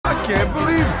can't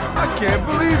believe, I can't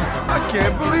believe, I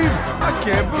can't believe, I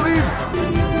can't believe.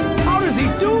 How does he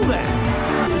do that?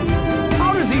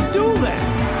 How does he do that?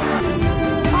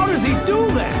 How does he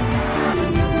do that?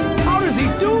 How does he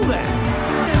do that?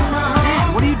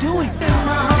 Dad, what are you doing?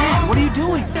 Dad, what are you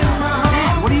doing?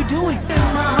 Dad, what are you doing?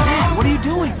 Dad, what are you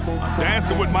doing? I'm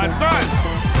dancing with my son.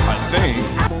 I think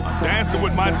I'm dancing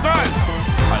with my son.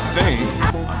 I think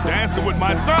I'm dancing with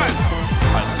my son.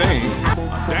 I think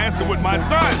I'm dancing with my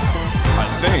son. I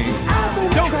think.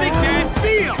 Don't think, Dad,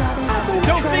 feel.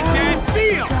 Don't think, Dad,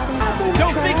 feel.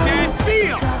 Don't think, Dad,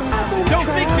 feel. Don't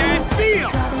think, Dad, feel.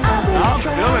 I'm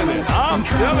feeling it. I'm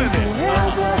feeling it.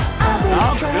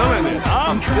 I'm feeling it.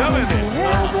 I'm feeling it.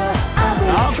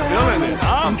 I'm feeling it.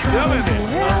 I'm feeling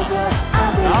it.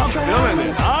 I'm feeling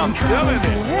it. I'm feeling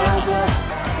it.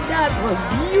 That was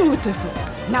beautiful.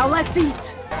 Now let's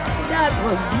eat. That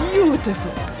was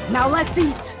beautiful. Now let's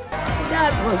eat.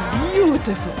 That was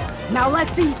beautiful. Now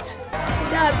let's eat.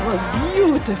 That was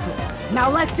beautiful. Now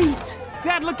let's eat.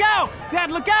 Dad, look out!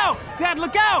 Dad, look out! Dad,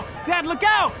 look out! Dad, look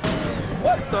out!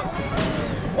 What the?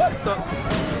 What the?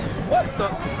 What the?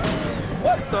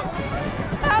 What the?